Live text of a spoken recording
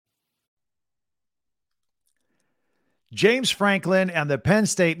James Franklin and the Penn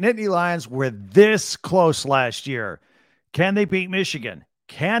State Nittany Lions were this close last year. Can they beat Michigan?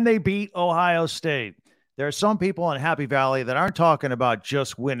 Can they beat Ohio State? There are some people in Happy Valley that aren't talking about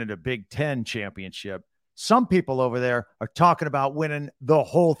just winning a Big Ten championship. Some people over there are talking about winning the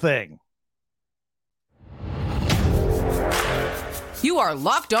whole thing. You are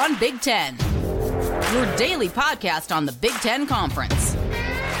Locked On Big Ten, your daily podcast on the Big Ten Conference.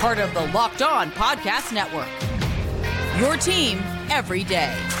 Part of the Locked On Podcast Network. Your team every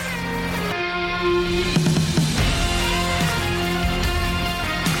day.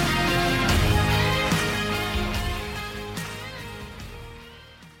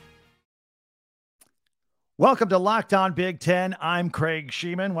 Welcome to Locked On Big Ten. I'm Craig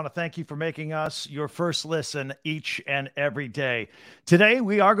Sheeman. I want to thank you for making us your first listen each and every day. Today,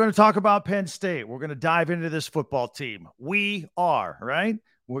 we are going to talk about Penn State. We're going to dive into this football team. We are, right?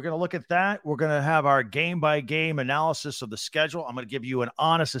 We're going to look at that. We're going to have our game-by-game analysis of the schedule. I'm going to give you an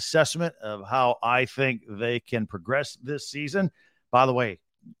honest assessment of how I think they can progress this season. By the way,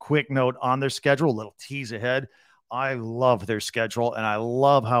 quick note on their schedule, a little tease ahead. I love their schedule, and I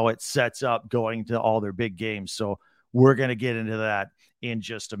love how it sets up going to all their big games. So we're going to get into that in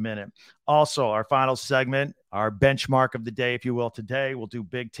just a minute. Also, our final segment, our benchmark of the day, if you will, today, we'll do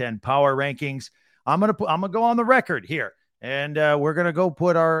Big Ten power rankings. I'm going to go on the record here, and we're going to go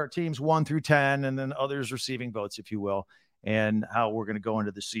put our teams 1 through 10, and then others receiving votes, if you will, and how we're going to go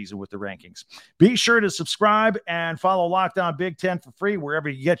into the season with the rankings. Be sure to subscribe and follow Locked On Big Ten for free wherever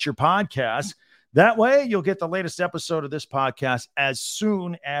you get your podcasts. That way, you'll get the latest episode of this podcast as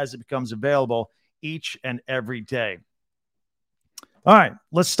soon as it becomes available each and every day. All right,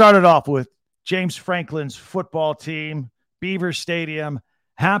 let's start it off with James Franklin's football team, Beaver Stadium,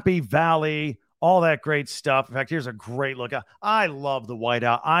 Happy Valley, all that great stuff. In fact, here's a great look. I love the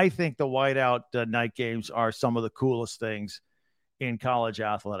whiteout. I think the whiteout night games are some of the coolest things in college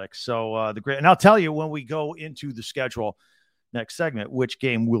athletics. So and I'll tell you when we go into the schedule next segment, which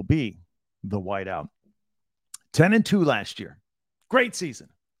game will be the whiteout. 10-2 last year. Great season.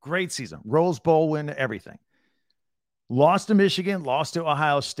 Rose Bowl win, everything. Lost to Michigan, lost to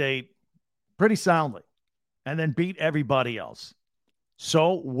Ohio State pretty soundly, and then beat everybody else.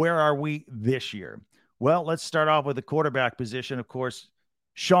 So where are we this year? Well, let's start off with the quarterback position. Of course,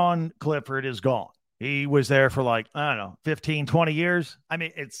 Sean Clifford is gone. He was there for 15, 20 years. I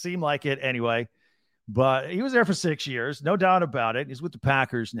mean, it seemed like it anyway, but he was there for 6 years. No doubt about it. He's with the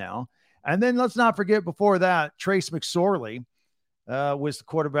Packers now. And then let's not forget before that, Trace McSorley was the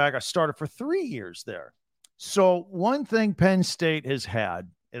quarterback. I started for 3 years there. So one thing Penn State has had,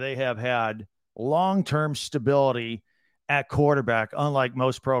 they have had long-term stability at quarterback, unlike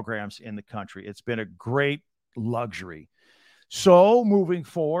most programs in the country. It's been a great luxury. So moving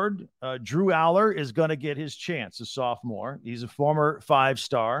forward, Drew Aller is going to get his chance, a sophomore. He's a former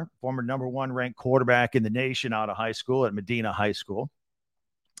 5-star, former number 1 ranked quarterback in the nation out of high school at Medina High School.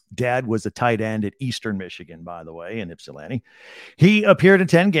 Dad was a tight end at Eastern Michigan, by the way, in Ypsilanti. He appeared in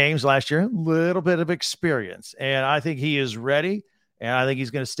 10 games last year, a little bit of experience. And I think he is ready, and I think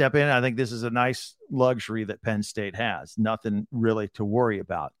he's going to step in. I think this is a nice luxury that Penn State has. Nothing really to worry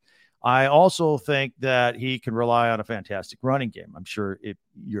about. I also think that he can rely on a fantastic running game. I'm sure if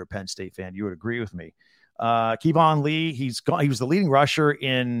you're a Penn State fan, you would agree with me. Kevon Lee, he was the leading rusher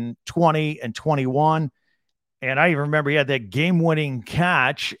in 20 and 21. And I even remember he had that game-winning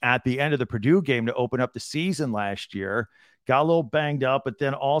catch at the end of the Purdue game to open up the season last year. Got a little banged up, but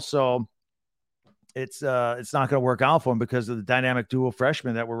then also it's not going to work out for him because of the dynamic dual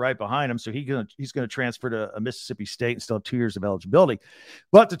freshmen that were right behind him. So he's going to transfer to Mississippi State and still have 2 years of eligibility.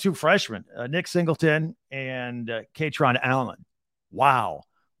 But the 2 freshmen, Nick Singleton and Katron Allen. Wow,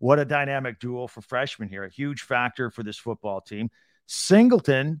 what a dynamic duo for freshmen here. A huge factor for this football team.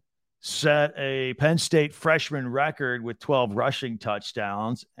 Singleton set a Penn State freshman record with 12 rushing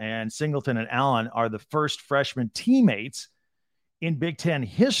touchdowns, and Singleton and Allen are the first freshman teammates in Big Ten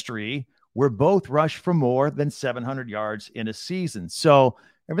history where both rushed for more than 700 yards in a season. So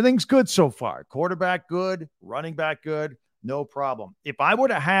everything's good so far. Quarterback good, running back good, no problem. If I were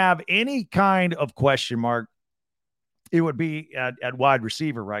to have any kind of question mark, it would be at wide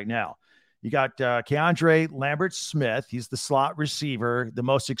receiver right now. You got Keandre Lambert-Smith. He's the slot receiver, the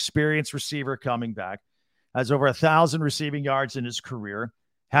most experienced receiver coming back. Has over 1,000 receiving yards in his career.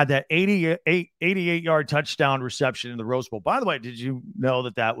 Had that 88-yard touchdown reception in the Rose Bowl. By the way, did you know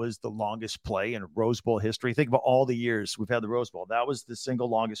that was the longest play in Rose Bowl history? Think about all the years we've had the Rose Bowl. That was the single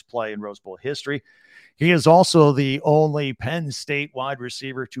longest play in Rose Bowl history. He is also the only Penn State wide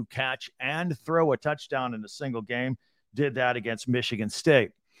receiver to catch and throw a touchdown in a single game. Did that against Michigan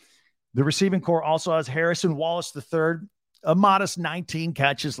State. The receiving core also has Harrison Wallace III, a modest 19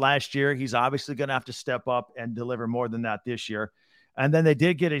 catches last year. He's obviously going to have to step up and deliver more than that this year. And then they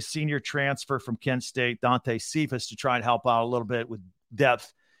did get a senior transfer from Kent State, Dante Cephas, to try and help out a little bit with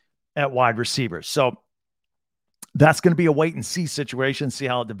depth at wide receivers. So that's going to be a wait and see situation, see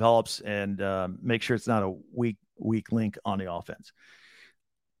how it develops, and make sure it's not a weak link on the offense.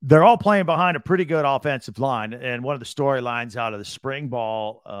 They're all playing behind a pretty good offensive line. And one of the storylines out of the spring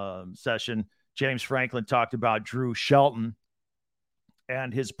ball session, James Franklin talked about Drew Shelton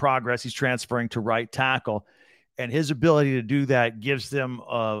and his progress. He's transferring to right tackle. And his ability to do that gives them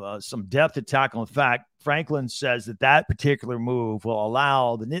some depth at tackle. In fact, Franklin says that particular move will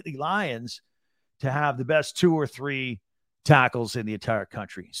allow the Nittany Lions to have the best 2 or 3 tackles in the entire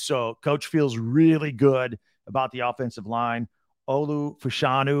country. So coach feels really good about the offensive line. Olu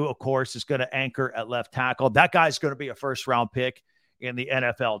Fashanu, of course, is going to anchor at left tackle. That guy's going to be a first-round pick in the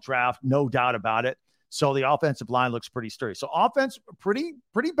NFL draft, no doubt about it. So the offensive line looks pretty sturdy. So offense, pretty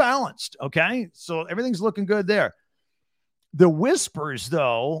balanced, okay? So everything's looking good there. The whispers,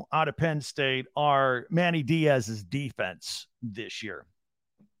 though, out of Penn State are Manny Diaz's defense this year.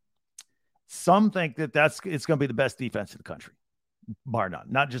 Some think that it's going to be the best defense in the country, bar none.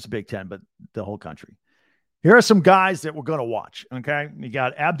 Not just Big Ten, but the whole country. Here are some guys that we're going to watch, okay? You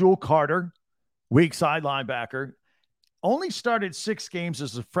got Abdul Carter, weak side linebacker. Only started 6 games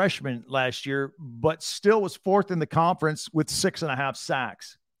as a freshman last year, but still was 4th in the conference with 6.5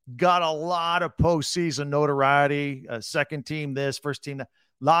 sacks. Got a lot of postseason notoriety. Second team this, first team that.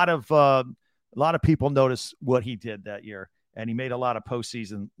 A lot of people noticed what he did that year, and he made a lot of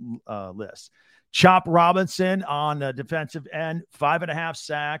postseason lists. Chop Robinson on defensive end, 5.5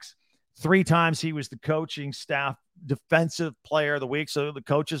 sacks. 3 times he was the coaching staff defensive player of the week. So the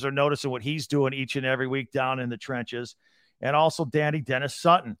coaches are noticing what he's doing each and every week down in the trenches. And also Danny Dennis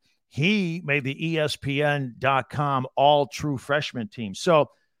Sutton. He made the ESPN.com all true freshman team. So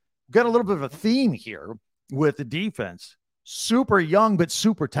got a little bit of a theme here with the defense. Super young, but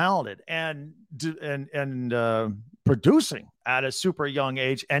super talented and producing at a super young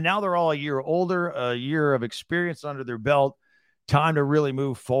age. And now they're all a year older, a year of experience under their belt. Time to really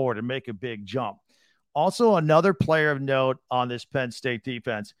move forward and make a big jump. Also, another player of note on this Penn State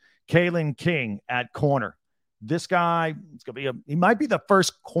defense, Kalen King at corner. This guy, he might be the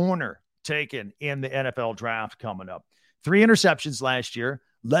first corner taken in the NFL draft coming up. 3 interceptions last year,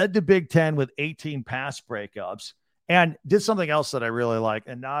 led the Big Ten with 18 pass breakups, and did something else that I really like,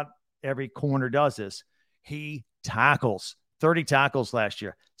 and not every corner does this. He tackles. 30 tackles last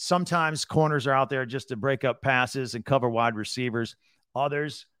year. Sometimes corners are out there just to break up passes and cover wide receivers.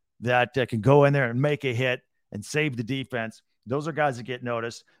 Others that can go in there and make a hit and save the defense. Those are guys that get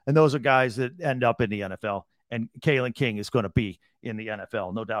noticed, and those are guys that end up in the NFL. And Kalen King is going to be in the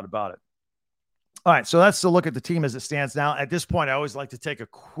NFL, no doubt about it. All right, so that's the look at the team as it stands now. At this point, I always like to take a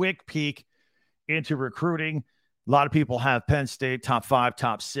quick peek into recruiting. A lot of people have Penn State top 5,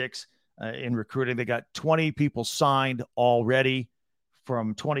 top 6 in recruiting. They got 20 people signed already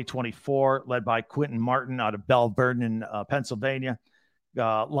from 2024, led by Quentin Martin out of Belle Vernon, Pennsylvania.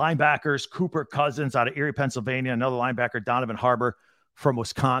 Linebackers, Cooper Cousins out of Erie, Pennsylvania. Another linebacker, Donovan Harbor from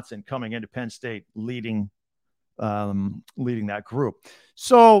Wisconsin, coming into Penn State, leading that group.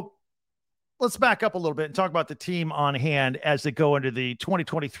 So let's back up a little bit and talk about the team on hand as they go into the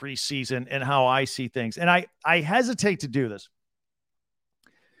 2023 season and how I see things. And I hesitate to do this.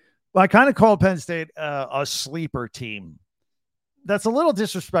 Well, I kind of call Penn State a sleeper team. That's a little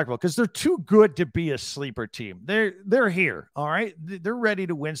disrespectful because they're too good to be a sleeper team. They're here, all right? They're ready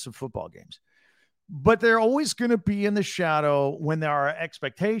to win some football games. But they're always going to be in the shadow when there are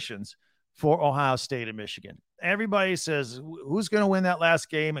expectations for Ohio State and Michigan. Everybody says, who's going to win that last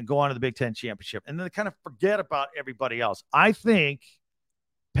game and go on to the Big Ten championship? And then they kind of forget about everybody else. I think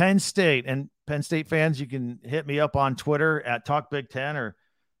Penn State, and Penn State fans, you can hit me up on Twitter at Talk Big Ten or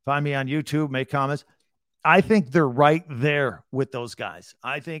find me on YouTube, make comments. I think they're right there with those guys.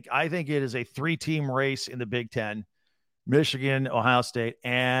 I think it is a 3-team race in the Big Ten: Michigan, Ohio State,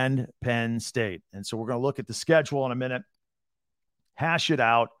 and Penn State. And so we're going to look at the schedule in a minute, hash it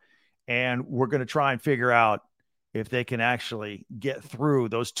out, and we're going to try and figure out if they can actually get through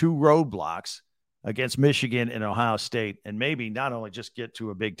those 2 roadblocks against Michigan and Ohio State, and maybe not only just get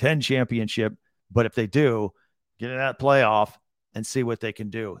to a Big Ten championship, but if they do, get in that playoff and see what they can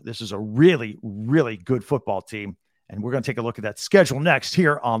do. This is a really, really good football team, and we're going to take a look at that schedule next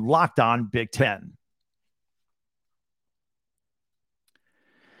here on Locked On Big Ten.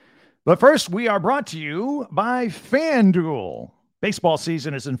 But first, we are brought to you by FanDuel. Baseball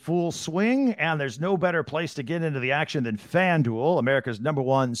season is in full swing, and there's no better place to get into the action than FanDuel, America's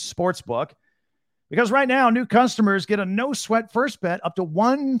 #1 sports book. Because right now, new customers get a no-sweat first bet up to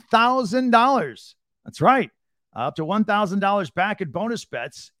 $1,000. That's right, up to $1,000 back in bonus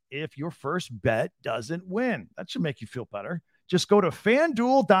bets if your first bet doesn't win. That should make you feel better. Just go to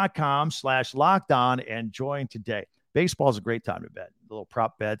FanDuel.com/lockedon and join today. Baseball is a great time to bet. The little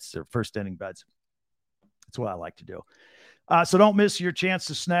prop bets or first inning bets. That's what I like to do. So don't miss your chance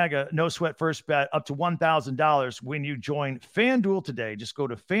to snag a no-sweat first bet up to $1,000 when you join FanDuel today. Just go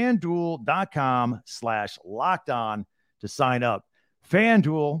to FanDuel.com/lockedon to sign up.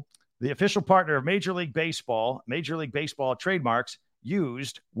 FanDuel, the official partner of Major League Baseball. Major League Baseball trademarks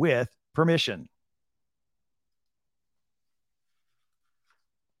used with permission.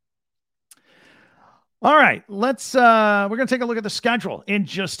 All right, we're going to take a look at the schedule in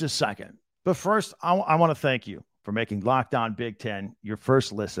just a second. But first, I want to thank you for making Locked On Big Ten your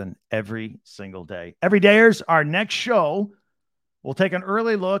first listen every single day. Every dayers, our next show, we'll take an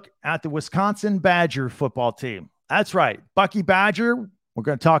early look at the Wisconsin Badger football team. That's right, Bucky Badger, we're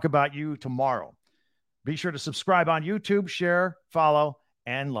going to talk about you tomorrow. Be sure to subscribe on YouTube, share, follow,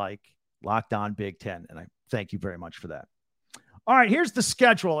 and like Locked On Big Ten. And I thank you very much for that. All right, here's the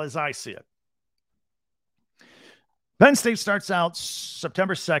schedule as I see it. Penn State starts out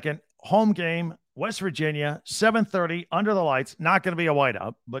September 2nd, home game, West Virginia, 7:30, under the lights. Not going to be a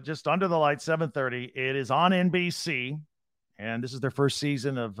whiteout, but just under the lights, 7:30. It is on NBC, and this is their first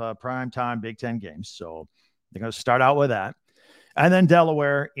season of primetime Big Ten games. So they're going to start out with that. And then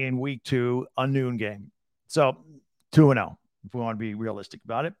Delaware in week 2, a noon game. So 2-0, if we want to be realistic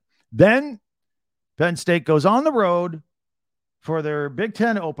about it. Then Penn State goes on the road for their Big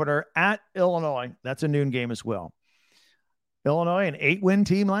Ten opener at Illinois. That's a noon game as well. Illinois, an 8-win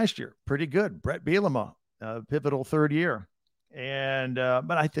team last year. Pretty good. Brett Bielema, pivotal third year. And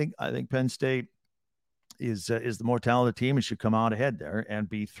but I think Penn State is the more talented team and should come out ahead there and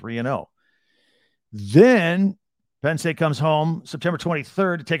be 3-0. Then Penn State comes home September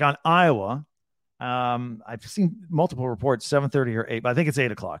 23rd to take on Iowa. I've seen multiple reports, 7:30 or 8, but I think it's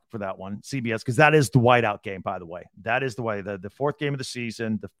 8 o'clock for that one, CBS, because that is the whiteout game, by the way. That is the fourth game of the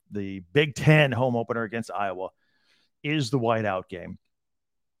season, the Big Ten home opener against Iowa is the whiteout game.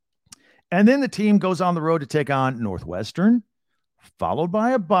 And then the team goes on the road to take on Northwestern, followed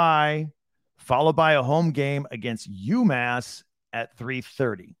by a bye, followed by a home game against UMass at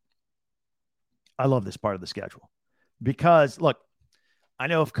 3:30. I love this part of the schedule because, look, I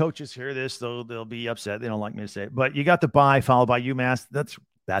know if coaches hear this, they'll be upset. They don't like me to say it, but you got the bye followed by UMass.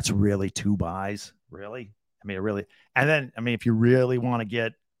 That's really 2 byes, really. Really. And then, if you really want to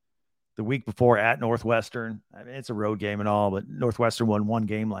get the week before at Northwestern, it's a road game and all, but Northwestern won 1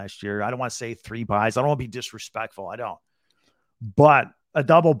 game last year. I don't want to say 3 byes. I don't want to be disrespectful. I don't. But a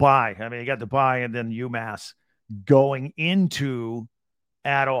double bye. You got the bye and then UMass going into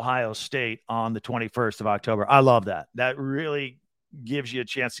at Ohio State on the 21st of October. I love that. That really gives you a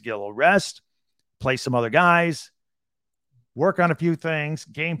chance to get a little rest, play some other guys, work on a few things,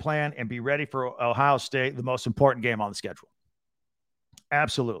 game plan, and be ready for Ohio State, the most important game on the schedule.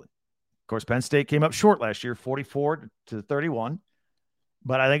 Absolutely. Of course, Penn State came up short last year, 44-31.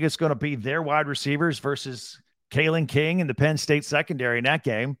 But I think it's going to be their wide receivers versus Kalen King and the Penn State secondary in that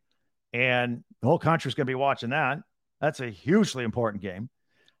game. And the whole country's going to be watching that. That's a hugely important game.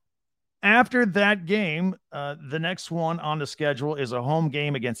 After that game, the next one on the schedule is a home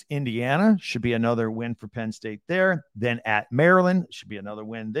game against Indiana. Should be another win for Penn State there. Then at Maryland, should be another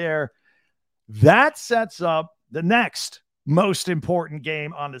win there. That sets up the next most important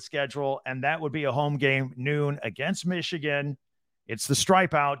game on the schedule, and that would be a home game noon against Michigan. It's the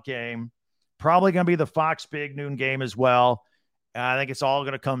stripe out game. Probably going to be the Fox Big noon game as well. I think it's all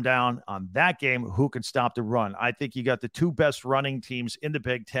going to come down on that game, who can stop the run. I think you got the 2 best running teams in the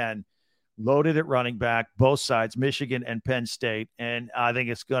Big Ten loaded at running back, both sides, Michigan and Penn State. And I think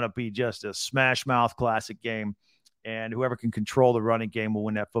it's going to be just a smash mouth classic game. And whoever can control the running game will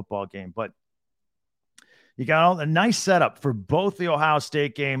win that football game. But you got a nice setup for both the Ohio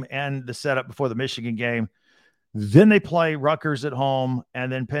State game and the setup before the Michigan game. Then they play Rutgers at home, and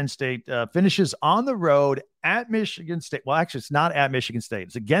then Penn State finishes on the road at Michigan State. Well, actually, it's not at Michigan State.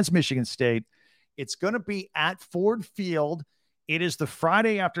 It's against Michigan State. It's going to be at Ford Field. It is the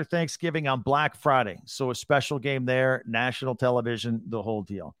Friday after Thanksgiving on Black Friday. So a special game there, national television, the whole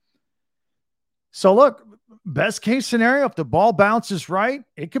deal. So look, best case scenario, if the ball bounces right,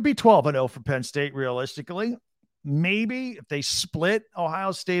 it could be 12-0 for Penn State realistically. Maybe if they split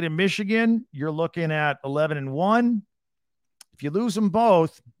Ohio State and Michigan, you're looking at 11-1. If you lose them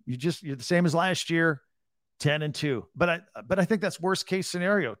both, you're the same as last year, 10-2. But I think that's worst case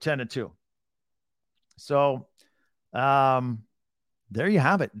scenario, 10-2. So there you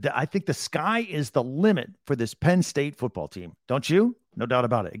have it. I think the sky is the limit for this Penn State football team. Don't you? No doubt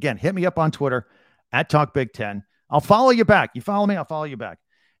about it. Again, hit me up on Twitter at Talk Big Ten. I'll follow you back. You follow me, I'll follow you back.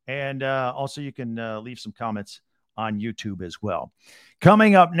 And also you can leave some comments on YouTube as well.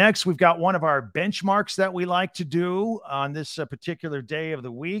 Coming up next, we've got one of our benchmarks that we like to do on this particular day of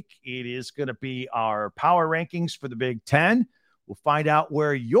the week. It is going to be our power rankings for the Big Ten. We'll find out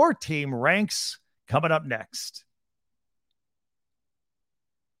where your team ranks coming up next.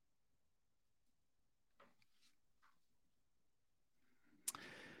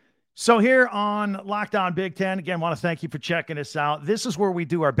 So here on Locked On Big Ten, again, want to thank you for checking us out. This is where we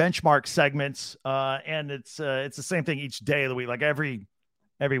do our benchmark segments, and it's the same thing each day of the week. Like every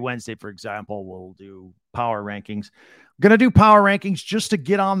Wednesday, for example, we'll do power rankings. I'm going to do power rankings just to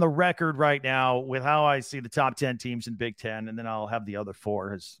get on the record right now with how I see the top 10 teams in Big Ten, and then I'll have the other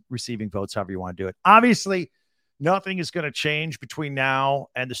 4 as receiving votes, however you want to do it. Obviously, nothing is going to change between now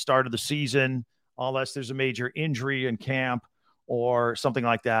and the start of the season unless there's a major injury in camp or something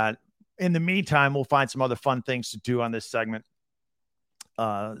like that. In the meantime, we'll find some other fun things to do on this segment,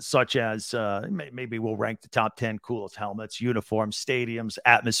 such as maybe we'll rank the top 10 coolest helmets, uniforms, stadiums,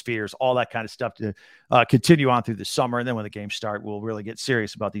 atmospheres, all that kind of stuff to continue on through the summer. And then when the games start, we'll really get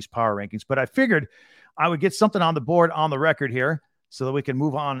serious about these power rankings. But I figured I would get something on the board on the record here so that we can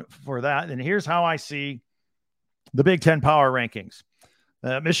move on for that. And here's how I see the Big Ten power rankings.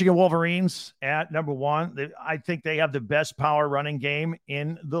 Michigan Wolverines at number 1. I think they have the best power running game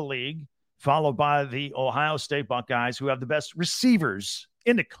in the league, followed by the Ohio State Buckeyes, who have the best receivers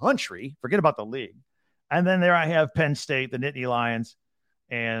in the country. Forget about the league. And then there I have Penn State, the Nittany Lions.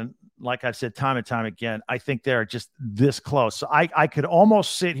 And like I've said time and time again, I think they're just this close. So I could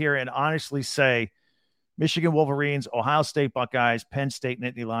almost sit here and honestly say Michigan Wolverines, Ohio State Buckeyes, Penn State,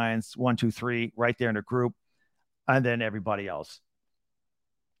 Nittany Lions, 1, 2, 3, right there in a group. And then everybody else.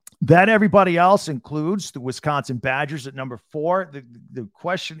 That everybody else includes the Wisconsin Badgers at number 4. The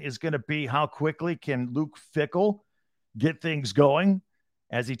question is going to be how quickly can Luke Fickell get things going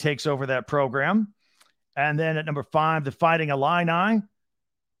as he takes over that program. And then at number 5, the Fighting Illini.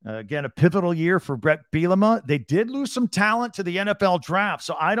 Again, a pivotal year for Brett Bielema. They did lose some talent to the NFL draft.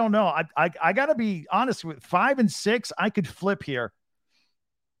 So I don't know. I got to be honest with 5 and 6. I could flip here.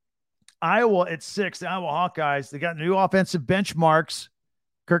 Iowa at 6, the Iowa Hawkeyes. They got new offensive benchmarks.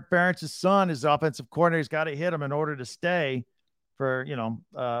 Kirk Ferentz's son is the offensive coordinator. He's got to hit him in order to stay for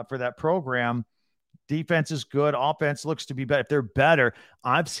that program. Defense is good. Offense looks to be better. If they're better,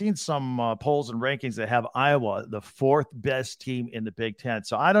 I've seen some polls and rankings that have Iowa the 4th best team in the Big Ten.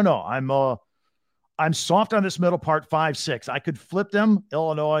 So I don't know. I'm soft on this middle part, 5, 6. I could flip them,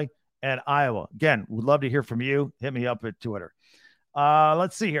 Illinois and Iowa. Again, would love to hear from you. Hit me up at Twitter.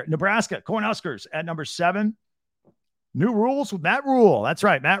 Let's see here. Nebraska Cornhuskers at number 7. New rules with Matt Rule. That's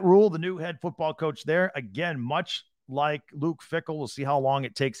right. Matt Rule, the new head football coach there. Again, much like Luke Fickell. We'll see how long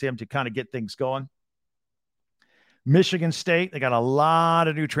it takes him to kind of get things going. Michigan State, they got a lot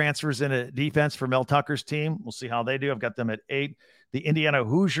of new transfers in a defense for Mel Tucker's team. We'll see how they do. I've got them at 8. The Indiana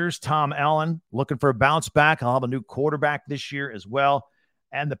Hoosiers, Tom Allen, looking for a bounce back. I'll have a new quarterback this year as well.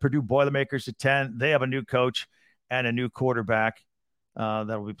 And the Purdue Boilermakers at 10. They have a new coach and a new quarterback that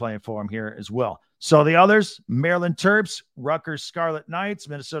will be playing for him here as well. So the others, Maryland Terps, Rutgers Scarlet Knights,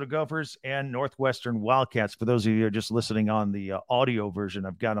 Minnesota Gophers, and Northwestern Wildcats. For those of you who are just listening on the audio version,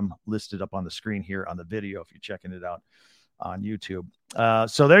 I've got them listed up on the screen here on the video if you're checking it out on YouTube.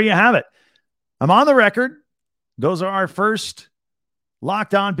 So there you have it. I'm on the record. Those are our first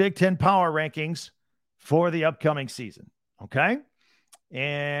Locked On Big Ten Power Rankings for the upcoming season. Okay?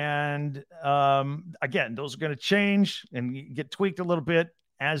 And again, those are going to change and get tweaked a little bit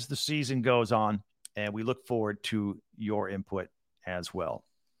as the season goes on. And we look forward to your input as well.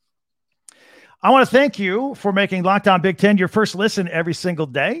 I want to thank you for making Locked On Big Ten your first listen every single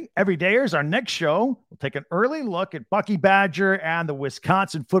day. Every dayers, our next show, we'll take an early look at Bucky Badger and the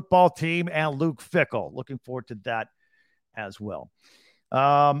Wisconsin football team and Luke Fickell. Looking forward to that as well.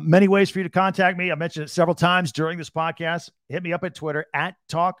 Many ways for you to contact me. I mentioned it several times during this podcast. Hit me up at Twitter at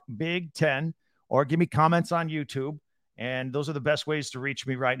TalkBig10 or give me comments on YouTube. And those are the best ways to reach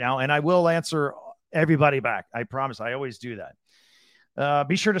me right now. And I will answer everybody back. I promise. I always do that.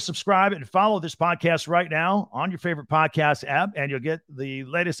 Be sure to subscribe and follow this podcast right now on your favorite podcast app, and you'll get the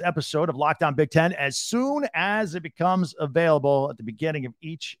latest episode of Locked On Big Ten as soon as it becomes available at the beginning of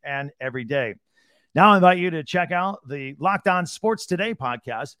each and every day. Now I invite you to check out the Locked On Sports Today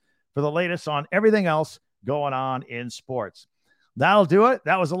podcast for the latest on everything else going on in sports. That'll do it.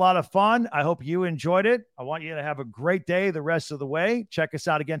 That was a lot of fun. I hope you enjoyed it. I want you to have a great day the rest of the way. Check us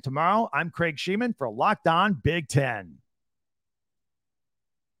out again tomorrow. I'm Craig Sheeman for Locked On Big Ten.